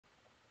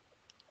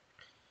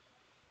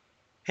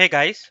Hey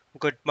guys,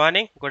 good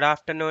morning, good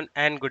afternoon,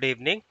 and good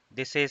evening.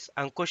 This is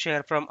Ankush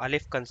here from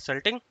Alif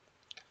Consulting.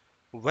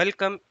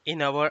 Welcome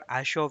in our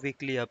Azure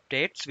Weekly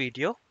Updates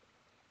video.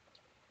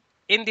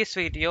 In this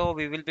video,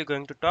 we will be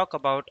going to talk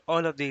about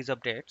all of these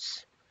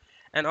updates,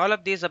 and all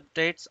of these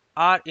updates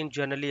are in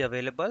generally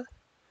available,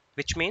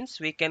 which means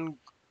we can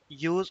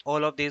use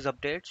all of these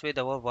updates with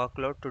our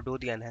workload to do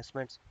the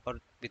enhancements or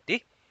with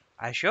the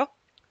Azure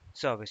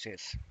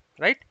services,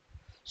 right?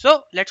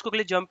 So let's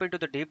quickly jump into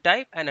the deep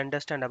dive and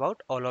understand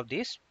about all of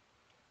these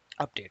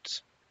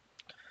updates.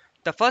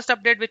 The first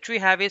update which we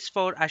have is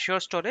for Azure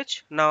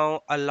Storage.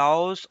 Now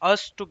allows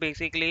us to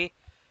basically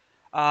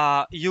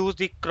use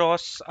the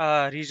cross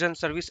region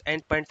service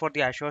endpoint for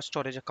the Azure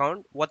Storage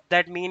account. What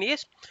that mean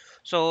is,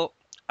 so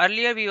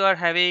earlier we were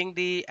having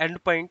the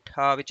endpoint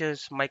which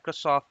is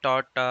Microsoft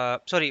dot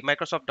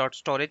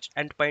storage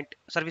endpoint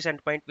service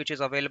endpoint, which is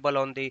available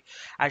on the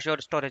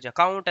Azure Storage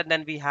account, and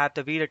then we have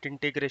the VLAN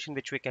integration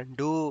which we can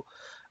do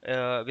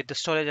with the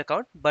storage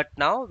account. But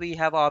now we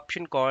have an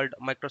option called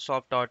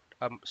Microsoft dot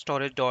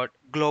storage dot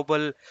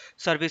global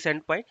service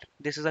endpoint.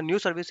 This is a new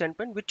service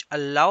endpoint which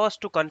allow us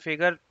to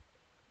configure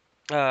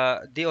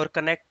the or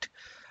connect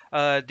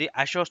the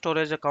Azure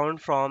storage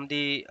account from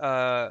the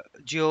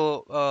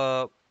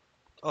geo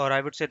or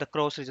I would say the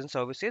cross region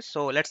services.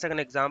 So let's take an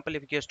example.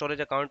 If your storage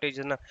account is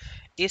in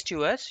East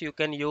US, you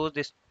can use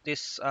this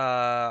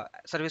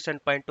service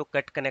endpoint to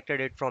get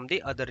connected it from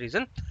the other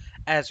region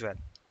as well,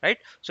 right?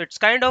 So it's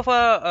kind of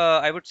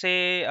I would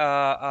say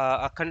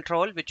a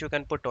control which you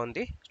can put on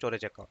the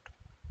storage account.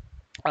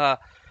 Uh,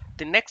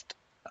 the next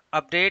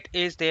update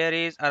is there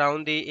is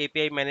around the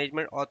API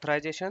management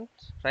authorizations,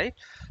 right?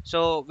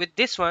 So with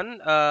this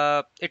one,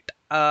 it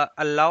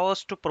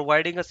allows to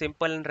providing a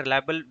simple and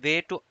reliable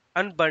way to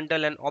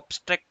unbundle and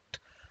abstract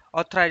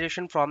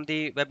authorization from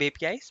the web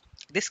APIs.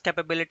 This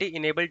capability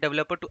enable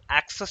developer to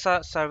access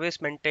a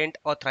service maintained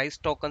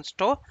authorized token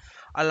store,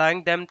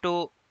 allowing them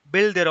to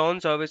build their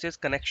own services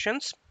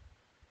connections.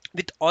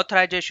 With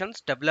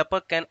authorizations,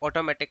 developer can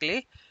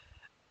automatically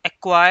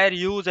acquire,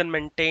 use, and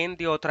maintain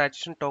the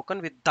authorization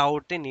token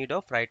without the need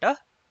of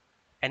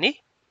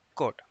any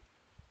code.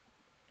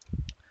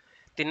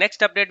 The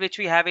next update which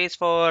we have is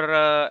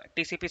for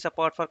TCP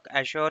support for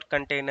Azure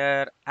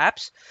Container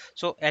Apps.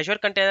 So Azure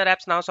Container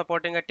Apps now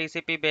supporting a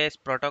TCP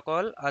based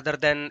protocol other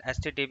than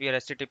HTTP or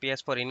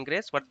HTTPS for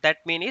ingress. What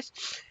that means is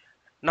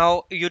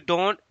now you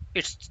don't,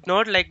 it's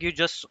not like you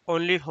just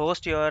only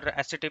host your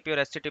HTTP or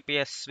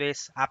HTTPS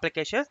based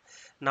application.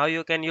 Now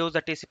you can use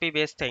the TCP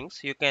based things.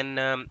 You can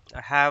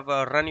have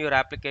run your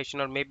application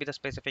or maybe the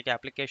specific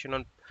application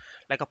on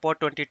like a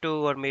port 22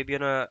 or maybe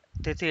on a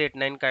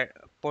 3389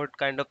 port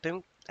kind of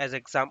thing as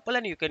example,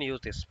 and you can use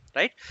this,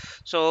 right?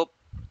 So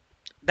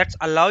that's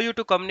allow you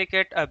to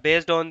communicate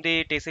based on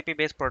the TCP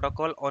based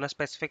protocol on a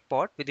specific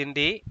port within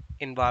the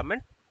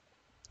environment.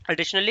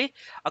 Additionally,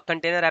 a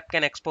container app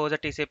can expose a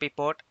TCP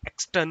port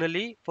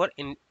externally for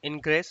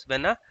ingress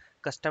when a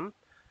custom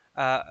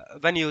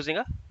when using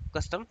a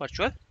custom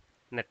virtual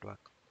network.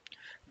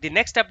 The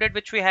next update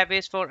which we have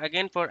is for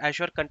again for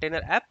Azure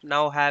Container App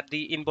now have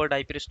the inbound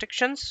IP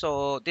restrictions.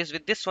 So this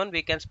with this one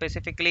we can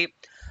specifically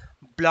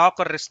block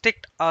or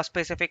restrict a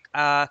specific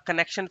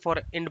connection for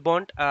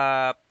inbound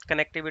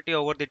connectivity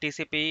over the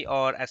TCP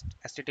or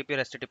HTTP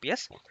or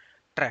HTTPS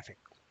traffic.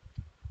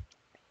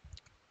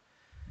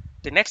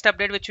 The next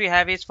update which we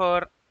have is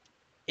for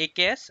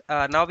AKS.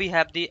 Now we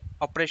have the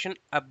operation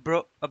abort,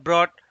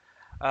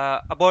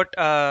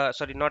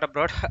 sorry, not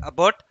abroad,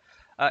 abort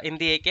in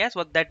the AKS.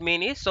 What that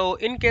mean is, so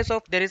in case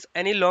of there is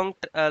any long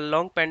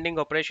pending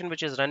operation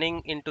which is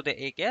running into the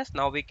AKS,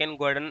 now we can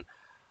go ahead and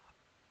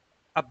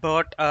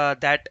abort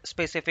that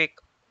specific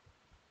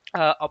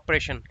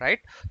operation, right?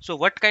 So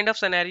what kind of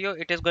scenario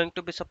it is going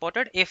to be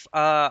supported if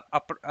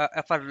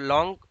if a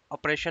long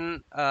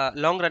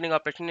running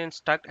operation is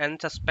stuck and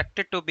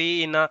suspected to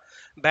be in a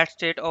bad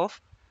state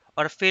of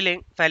or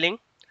failing,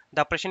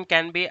 the operation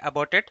can be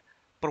aborted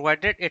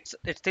provided it's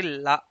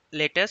the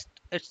latest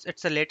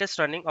it's the latest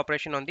running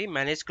operation on the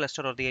managed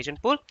cluster or the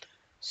agent pool.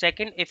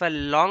 Second, if a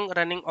long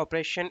running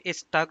operation is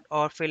stuck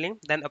or failing,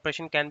 then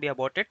operation can be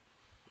aborted.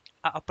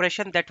 A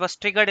operation that was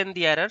triggered in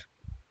the error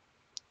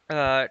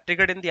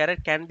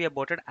can be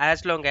aborted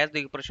as long as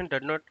the operation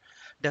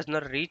does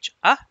not reach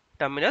a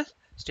terminal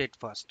state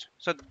first.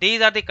 So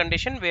these are the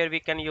condition where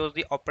we can use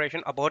the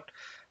operation abort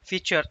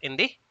feature in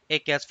the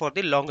AKS for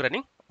the long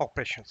running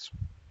operations.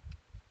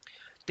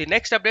 The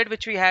next update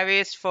which we have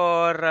is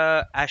for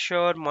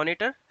Azure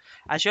Monitor.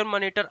 Azure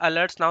Monitor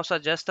alerts now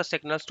suggest the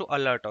signals to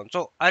alert on.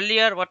 So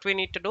earlier, what we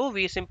need to do,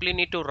 we simply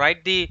need to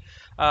write the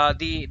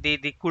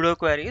CUDO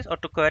queries or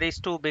to queries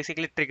to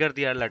basically trigger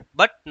the alert.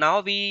 But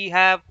now we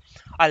have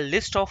a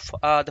list of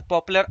the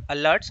popular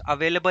alerts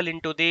available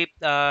into the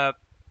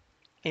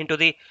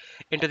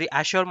into the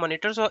Azure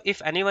Monitor. So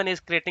if anyone is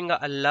creating an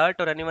alert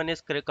or anyone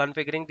is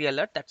configuring the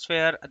alert, that's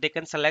where they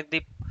can select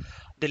the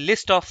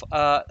list of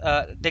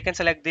they can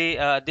select the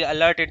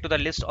alert into the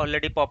list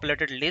already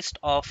populated list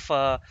of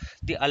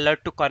the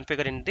alert to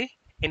configure in the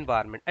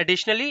environment.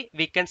 Additionally,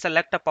 we can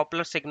select a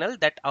popular signal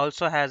that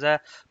also has a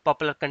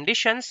popular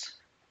conditions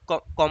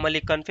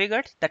commonly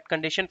configured. That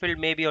condition field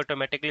may be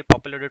automatically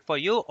populated for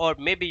you, or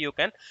maybe you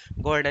can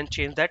go ahead and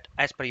change that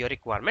as per your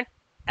requirement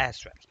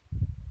as well.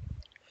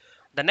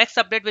 The next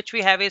update which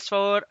we have is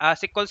for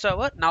SQL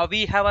Server. Now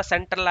we have a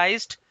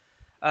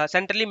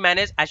centrally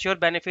managed Azure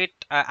benefit,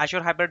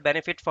 Azure hybrid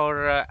benefit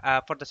for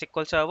the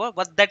SQL Server.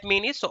 What that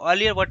means is, so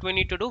earlier what we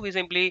need to do, we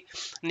simply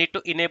need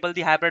to enable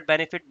the hybrid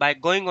benefit by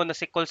going on the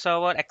SQL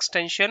Server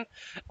extension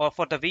or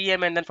for the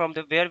VM, and then from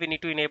the where we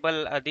need to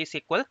enable the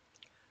SQL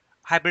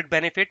hybrid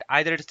benefit,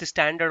 either it's the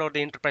standard or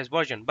the enterprise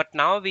version. But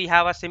now we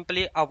have a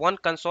simply a one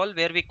console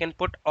where we can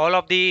put all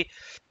of the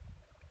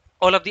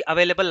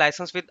available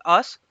license with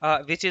us,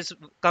 which is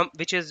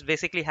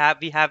basically have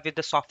we have with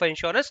the software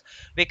insurance.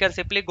 We can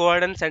simply go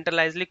ahead and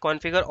centralizedly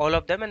configure all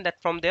of them, and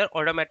that from there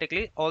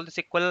automatically all the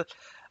SQL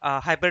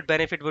hybrid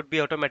benefit would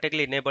be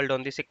automatically enabled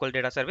on the SQL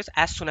data service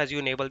as soon as you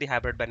enable the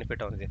hybrid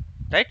benefit on it,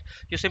 right?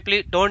 You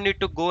simply don't need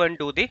to go and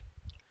do the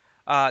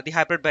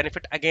hybrid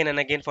benefit again and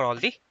again for all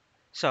the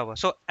server.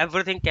 So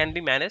everything can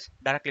be managed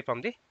directly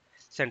from the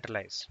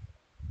centralized,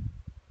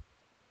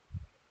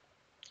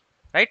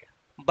 right?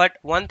 But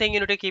one thing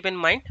you need to keep in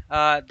mind,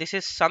 this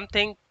is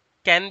something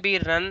can be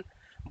run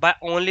by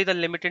only the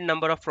limited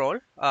number of role.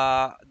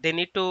 They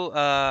need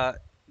to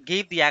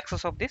give the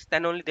access of this,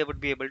 then only they would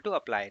be able to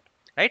apply it,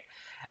 right?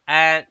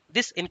 And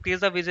this increase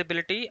the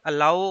visibility,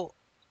 allow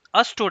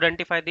us to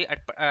identify the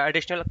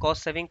additional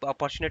cost saving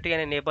opportunity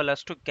and enable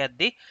us to get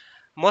the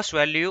most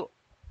value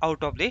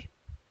out of the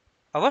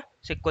our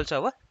SQL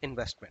Server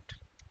investment.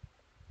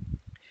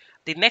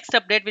 The next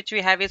update which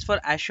we have is for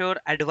Azure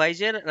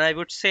Advisor, and I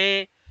would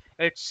say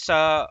it's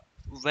a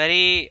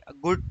very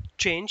good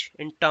change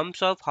in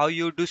terms of how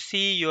you do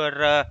see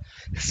your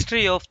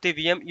history of the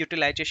VM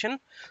utilization.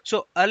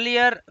 So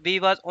earlier we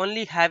was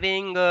only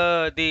having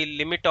the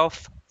limit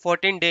of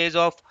 14 days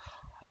of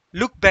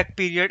look back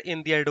period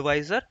in the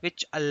advisor,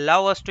 which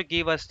allow us to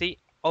give us the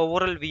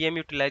overall VM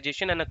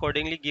utilization and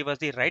accordingly give us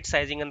the right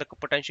sizing and the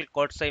potential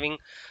cost saving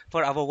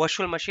for our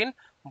virtual machine.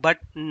 But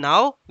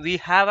now we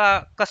have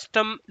a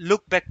custom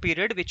look back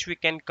period which we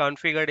can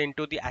configure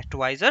into the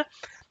advisor,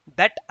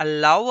 that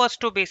allow us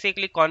to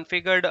basically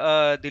configure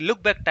the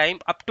look back time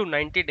up to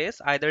 90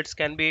 days. Either it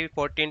can be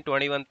 14,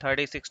 21,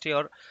 30, 60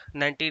 or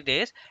 90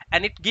 days,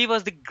 and it give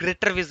us the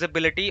greater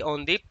visibility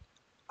on the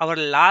our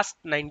last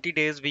 90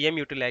 days VM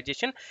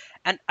utilization,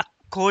 and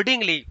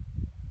accordingly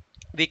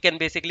we can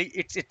basically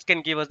it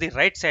can give us the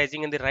right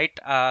sizing and the right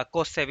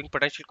cost saving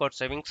potential cost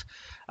savings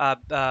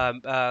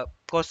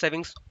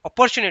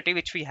opportunity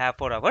which we have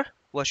for our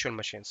virtual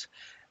machines.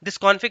 This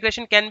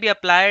configuration can be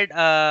applied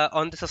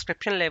on the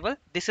subscription level.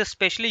 This is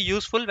especially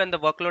useful when the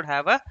workload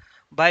have a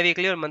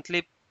bi-weekly or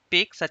monthly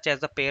peak, such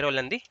as the payroll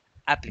and the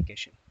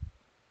application.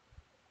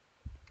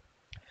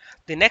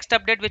 The next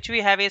update which we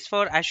have is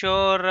for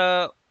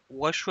Azure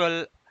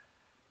Virtual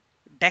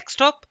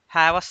Desktop,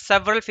 have a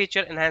several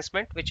feature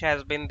enhancement which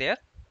has been there.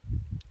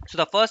 So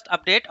the first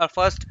update or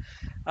first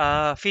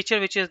feature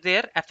which is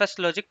there, FS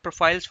Logic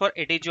profiles for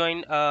AD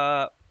join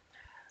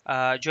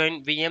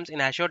VMs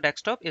in Azure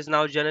Desktop is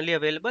now generally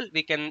available.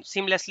 We can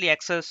seamlessly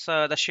access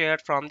the share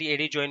from the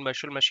AD join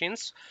virtual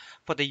machines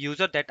for the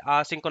user that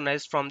are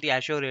synchronized from the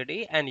Azure AD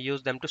and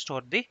use them to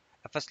store the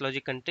FS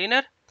Logic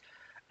container.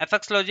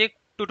 FX Logic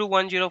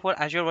 2210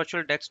 for Azure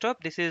Virtual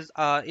Desktop. This is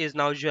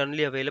now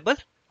generally available.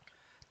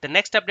 The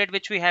next update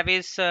which we have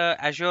is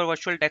Azure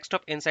Virtual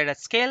Desktop Inside at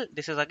Scale.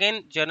 This is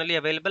again generally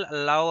available,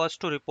 allow us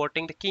to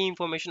reporting the key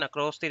information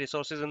across the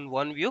resources in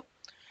one view.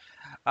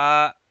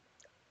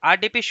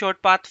 RDP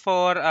short path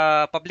for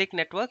public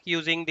network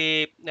using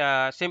the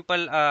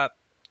simple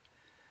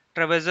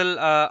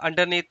traversal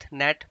underneath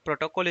NAT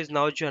protocol is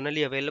now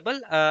generally available.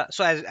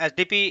 So as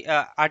RDP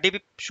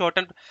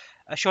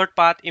short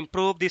path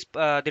improve this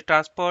the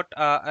transport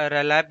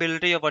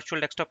reliability of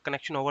virtual desktop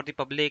connection over the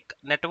public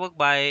network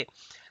by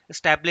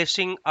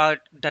establishing a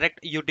direct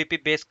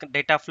UDP based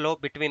data flow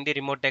between the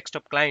remote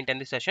desktop client and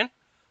the session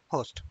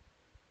host.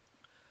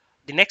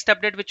 The next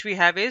update which we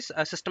have is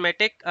a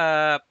systematic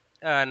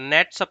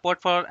net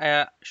support for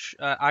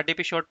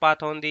RDP short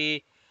path on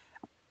the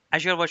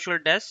Azure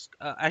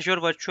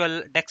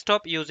Virtual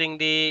Desktop using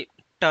the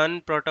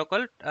turn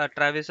protocol,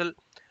 traversal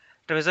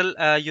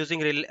using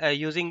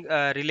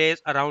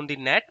relays around the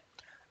net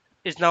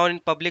is now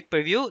in public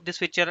preview. This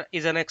feature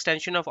is an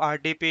extension of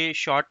RDP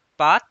short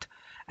path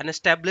and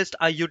established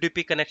a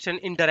UDP connection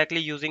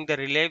indirectly using the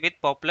relay with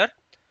popular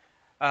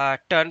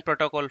turn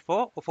protocol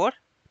for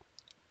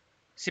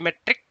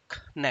symmetric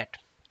net.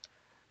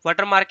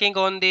 Watermarking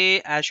on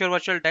the Azure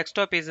Virtual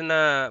Desktop is in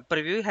a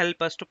preview,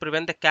 help us to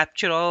prevent the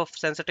capture of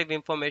sensitive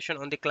information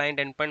on the client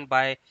endpoint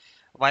by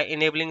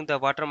enabling the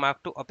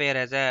watermark to appear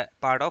as a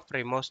part of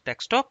remote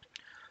desktop.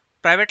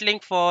 Private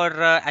link for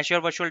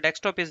Azure Virtual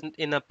Desktop is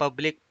in a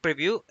public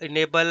preview.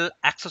 Enable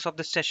access of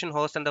the session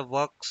host and the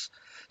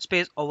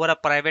workspace over a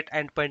private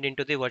endpoint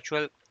into the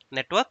virtual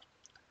network.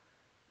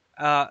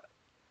 Uh,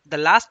 the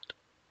last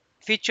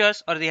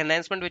features or the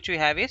enhancement which we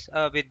have is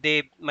with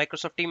the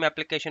Microsoft Team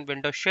application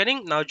window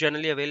sharing now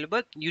generally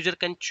available. User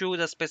can choose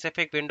a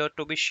specific window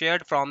to be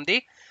shared from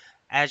the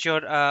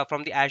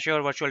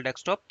Azure Virtual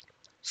Desktop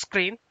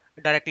screen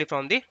directly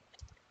from the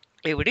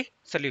AVD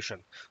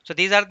solution. So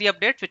these are the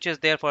updates which is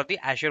there for the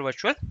Azure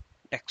Virtual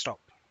Desktop.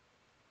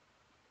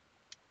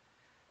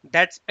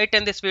 That's it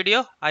in this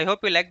video. I hope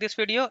you like this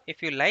video.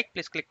 If you like,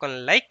 please click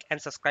on like and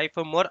subscribe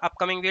for more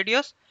upcoming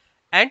videos,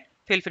 and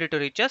feel free to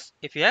reach us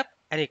if you have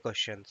any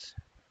questions.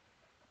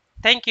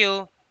 Thank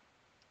you.